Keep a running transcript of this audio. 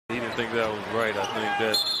think that was right. I think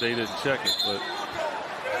that they didn't check it, but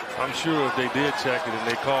I'm sure if they did check it and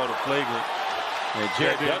they called a flagrant. And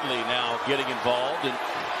Jared Dudley now getting involved. And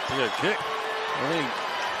kick. I think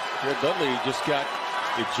Jared Dudley just got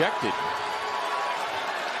ejected.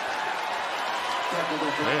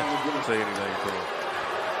 Man, I didn't say anything to him,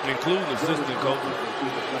 including assistant coaches.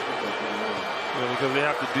 Because they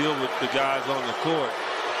have to deal with the guys on the court.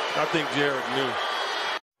 I think Jared knew.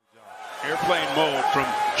 Airplane mode from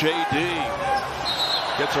JD.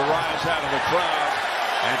 Gets a rise out of the crowd.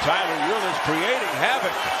 And Tyler Eulis creating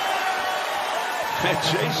havoc. And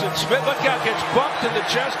Jason Smith, look out, gets bumped in the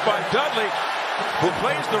chest by Dudley, who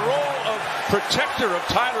plays the role of protector of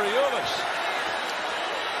Tyler Eulis.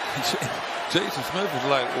 Jason Smith was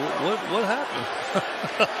like, what happened?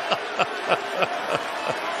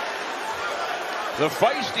 The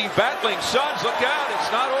feisty battling Suns, look out,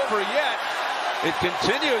 it's not over yet. It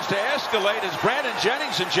continues to escalate as Brandon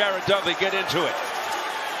Jennings and Jared Dudley get into it.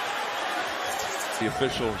 The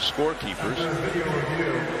official scorekeepers.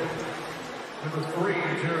 Number 3,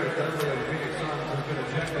 Jared Dudley of the Phoenix Suns has been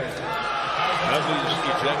ejected. Dudley's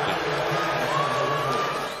ejected.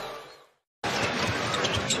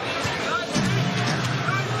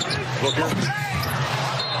 Booker.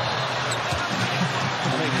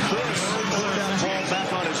 Chris put that ball back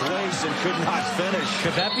on his waist and could not finish.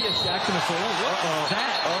 Could that be a Jackson Four? What is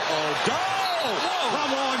that? Go!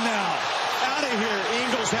 Come on now. Out of here.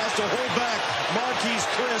 Ingles has to hold back. Marquise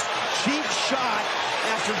Chris. Cheap shot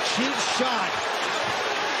after cheap shot.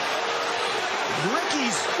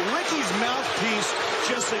 Ricky's mouthpiece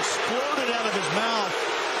just exploded out of his mouth.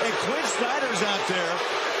 And Quinn Snyder's out there.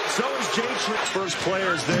 So is Jay Trick. First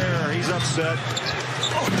player's there. He's upset.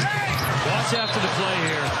 Watch after the play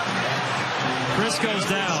here. Chris goes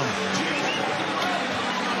down.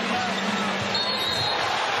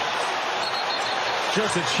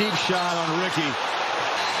 Just a cheap shot on Ricky.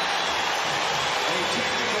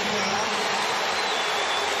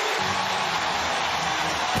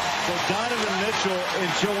 So Donovan Mitchell and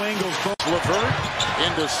Joe Ingles both. LeVert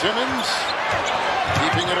into Simmons.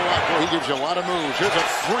 Keeping it alive. Well, he gives you a lot of moves. Here's a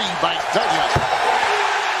three by Dudley.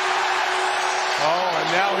 Oh, and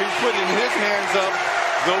now he's putting his hands up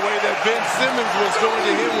the way that Ben Simmons was doing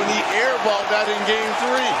to him when he airballed that in Game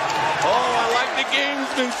 3. Oh, I like the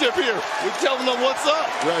gamesmanship here. We're telling them what's up.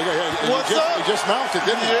 Yeah. What's up? He just mounted,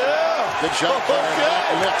 didn't he? Yeah. Good shot by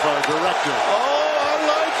Nick, our director. Oh, I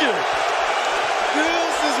like it.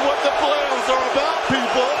 This is what the playoffs are about,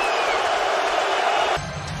 people.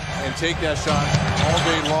 And take that shot all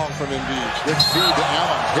day long from Embiid. Good feed to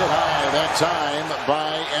Allen. Hit high that time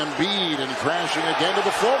by Embiid and crashing again to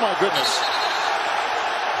the floor. My goodness.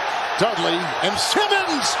 Dudley and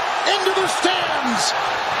Simmons into the stands.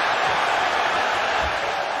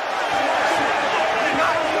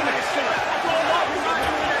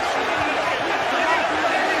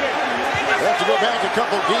 We have to go back a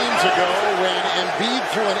couple games ago when Embiid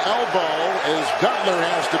threw an elbow as Dudley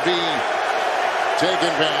has to be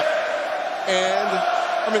taken back. And,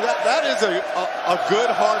 I mean, that is a good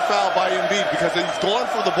hard foul by Embiid because he's going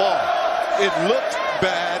for the ball. It looked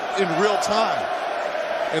bad in real time.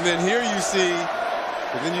 And then here you see,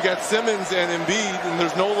 and then you got Simmons and Embiid, and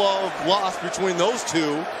there's no love lost between those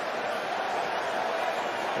two.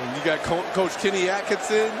 And you got Coach Kenny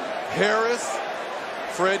Atkinson, Harris,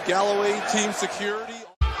 Fred Galloway, team security.